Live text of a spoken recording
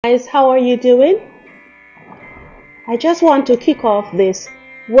Guys, how are you doing? I just want to kick off this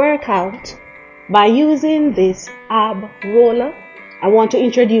workout by using this ab roller. I want to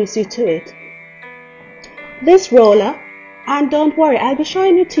introduce you to it. This roller, and don't worry, I'll be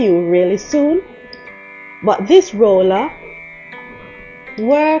showing it to you really soon, but this roller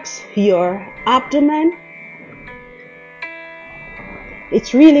works your abdomen.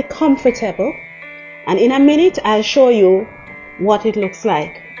 It's really comfortable, and in a minute I'll show you what it looks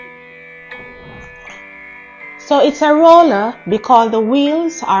like. So it's a roller because the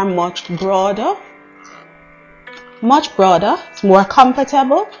wheels are much broader, it's more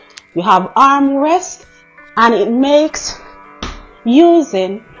comfortable. You have arm rest, and it makes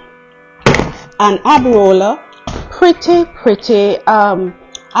using an ab roller pretty I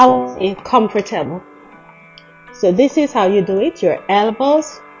would say comfortable. So this is how you do it. Your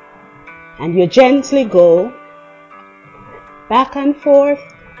elbows, and you gently go back and forth,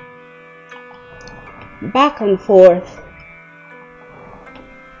 back and forth,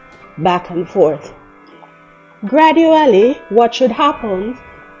 back and forth. Gradually, what should happen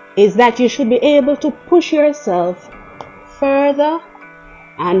is that you should be able to push yourself further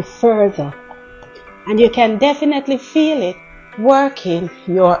and further, and you can definitely feel it working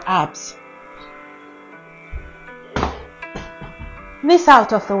your abs. This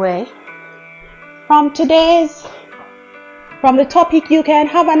out of the way. From the topic, you can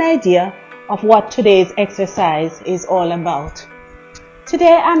have an idea of what today's exercise is all about.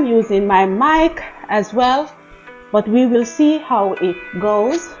 Today I'm using my mic as well, but we will see how it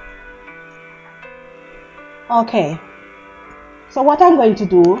goes. Okay, so what I'm going to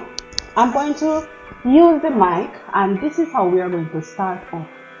do, I'm going to use the mic, and this is how we are going to start off.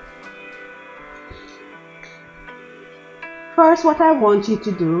 First, what I want you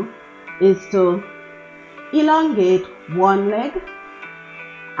to do is to elongate one leg,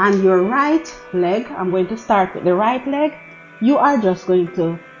 and your right leg, I'm going to start with the right leg, you are just going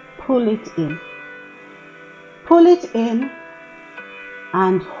to pull it in. Pull it in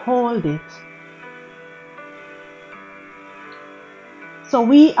and hold it. So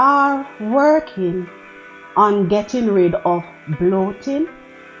we are working on getting rid of bloating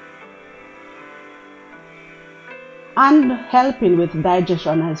and helping with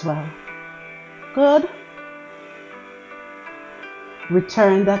digestion as well. Good.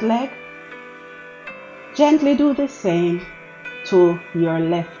 Return that leg. Gently do the same to your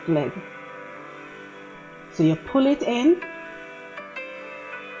left leg. So you pull it in.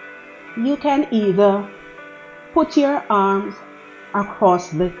 You can either put your arms across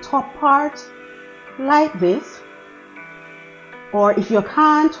the top part like this, or if you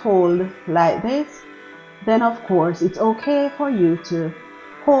can't hold like this, then of course it's okay for you to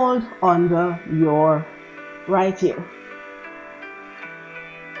hold under your right ear.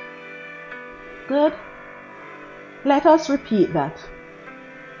 Good. Let us repeat that.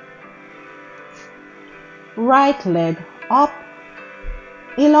 Right leg up,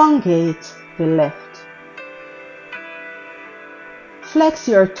 elongate the left. Flex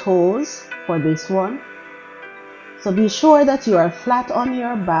your toes for this one. So be sure that you are flat on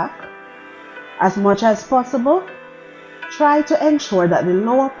your back as much as possible. Try to ensure that the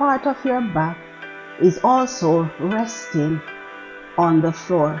lower part of your back is also resting on the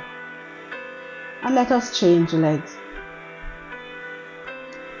floor. And let us change legs.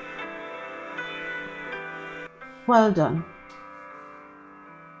 Well done.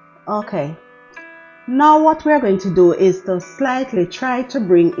 Okay. Now what we're going to do is to slightly try to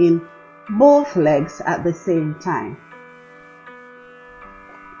bring in both legs at the same time.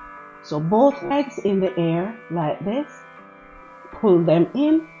 So both legs in the air like this. Pull them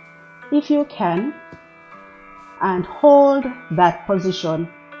in if you can, and hold that position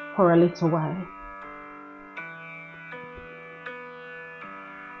for a little while.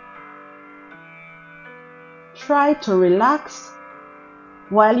 Try to relax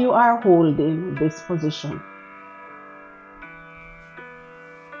while you are holding this position.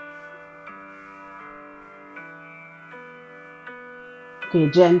 Okay,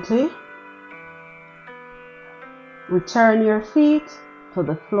 gently return your feet to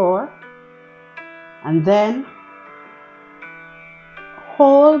the floor, and then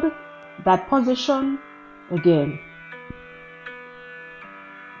hold that position again.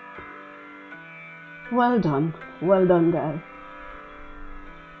 Well done guys.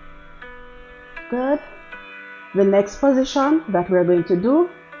 Good. The next position that we're going to do,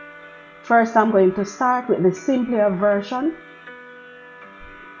 first I'm going to start with the simpler version.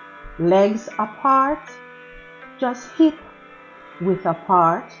 Legs apart, just hip width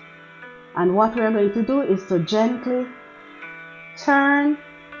apart, and what we're going to do is to gently turn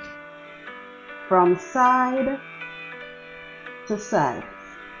from side to side.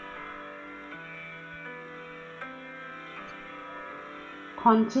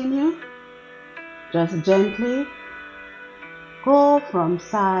 Continue. Just gently go from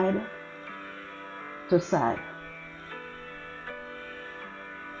side to side.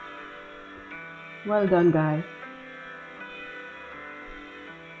 Well done, guys.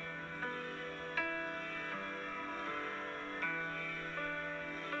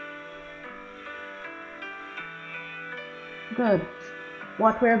 Good.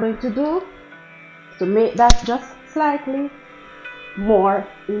 What we're going to do to make that just slightly more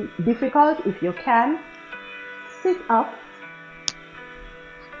difficult, if you can, sit up,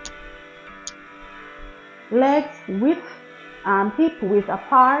 legs width, hip width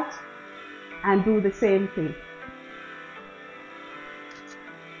apart, and do the same thing.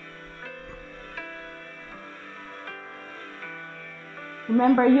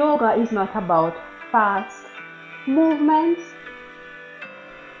 Remember, yoga is not about fast movements.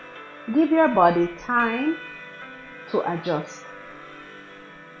 Give your body time to adjust.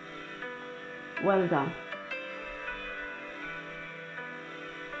 Well done.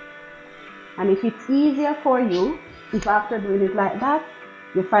 And if it's easier for you, if after doing it like that,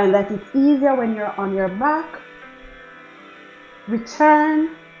 you find that it's easier when you're on your back,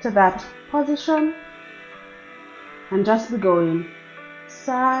 return to that position and just be going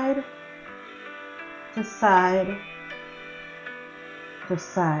side to side to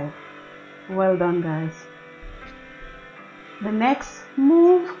side. Well done, guys. The next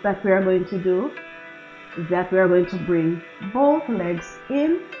move that we are going to do is that we are going to bring both legs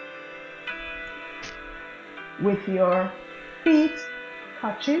in with your feet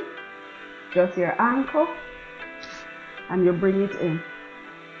touching, just your ankle, and you bring it in,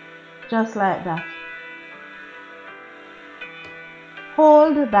 just like that.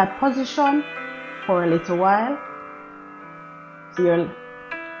 Hold that position for a little while, so you're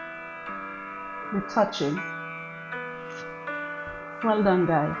touching. Well done,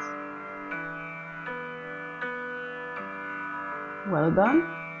 guys. Well done.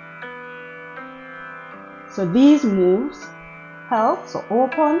 So these moves help. So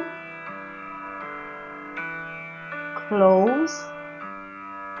open, close,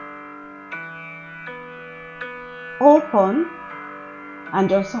 open, and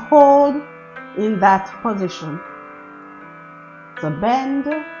just hold in that position. So bend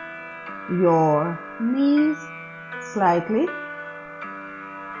your knees slightly,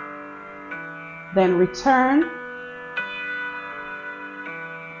 then return,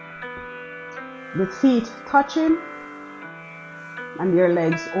 the feet touching and your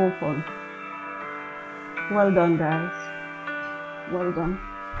legs open. Well done, guys. Well done.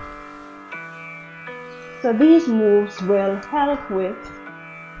 So these moves will help with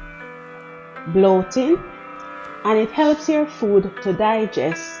bloating, and it helps your food to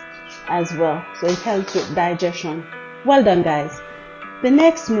digest as well. So it helps with digestion. Well done, guys. The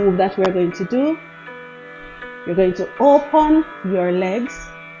next move that we're going to do, you're going to open your legs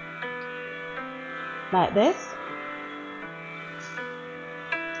like this,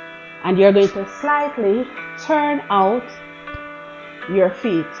 and you're going to slightly turn out your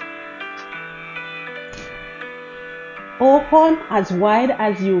feet. Open as wide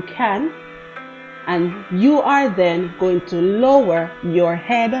as you can, and you are then going to lower your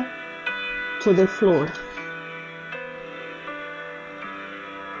head to the floor.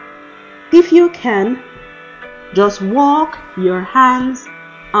 If you can, just walk your hands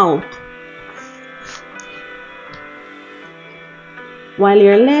out while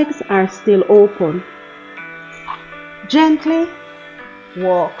your legs are still open. Gently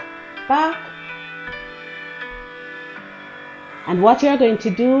walk back, and what you're going to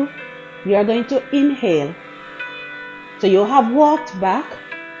do, you're going to inhale. So you have walked back.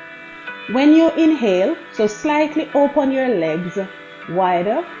 When you inhale, so slightly open your legs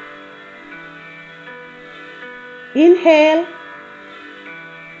wider. Inhale.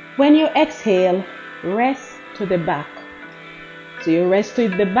 When you exhale, rest to the back. So you rest to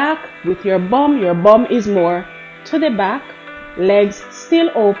the back with your bum is more to the back, legs still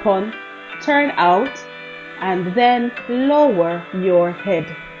open, turn out, and then lower your head.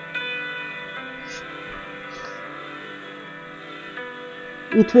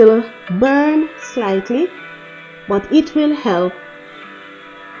 It will burn slightly, but it will help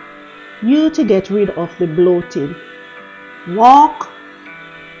you to get rid of the bloating. Walk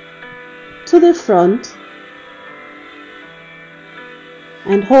to the front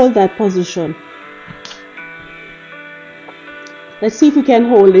and hold that position. Let's see if we can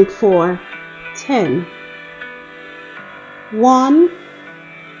hold it for 10. 1,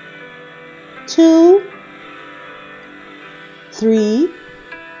 2, 3,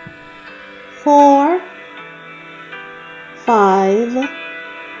 4, 5,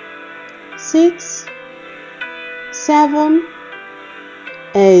 6, 7,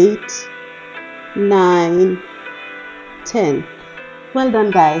 8, 9, 10. Well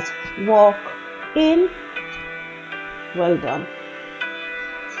done, guys. Walk in. Well done.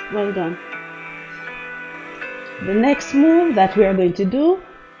 Well done. The next move that we are going to do,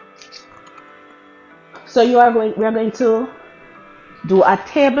 so we are going to do a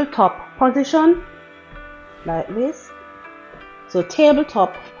tabletop position like this. So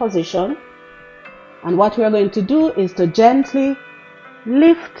tabletop position, and what we are going to do is to gently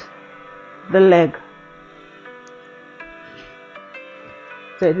lift the leg.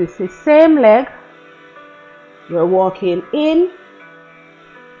 So it is the same leg. You're walking in,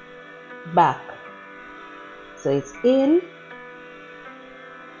 back. So it's in,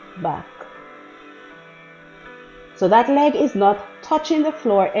 back. So that leg is not touching the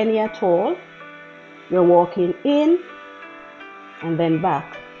floor any at all. You're walking in and then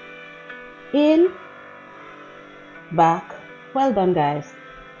back. In, back. Well done, guys.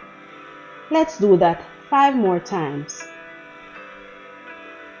 Let's do that 5 more times.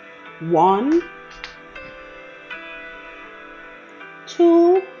 1,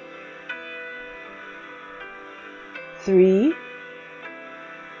 2, 3,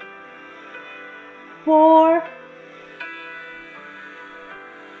 4,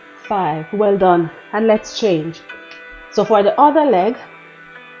 5. Well done. And let's change. So for the other leg,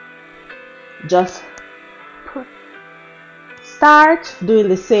 just start doing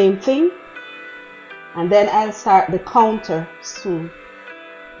the same thing, and then I'll start the counter soon.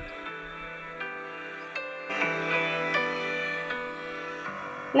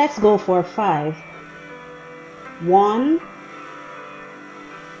 Let's go for 5. 1,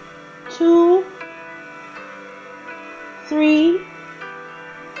 2, 3,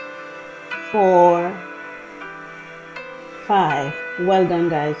 4, 5. Well done,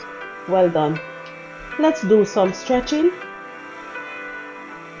 guys. Well done. Let's do some stretching.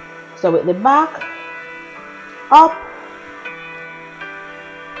 So with the back up,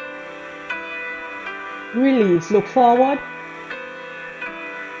 release, look forward,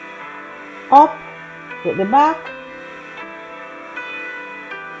 up with the back,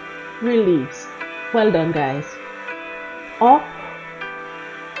 release. Well done, guys. Up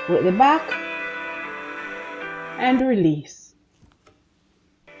with the back and release.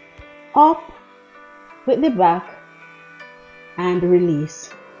 Up with the back and release.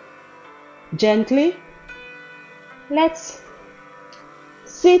 Gently. Let's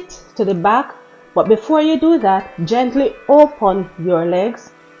sit to the back, but before you do that, gently open your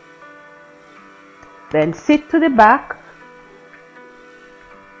legs. Then sit to the back.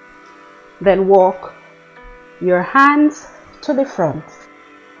 Then walk your hands to the front.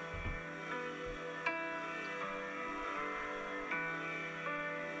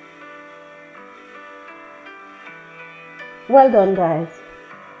 Well done, guys.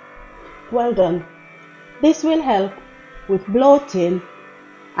 Well done. This will help with bloating,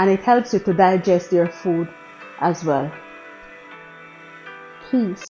 and it helps you to digest your food as well. Peace.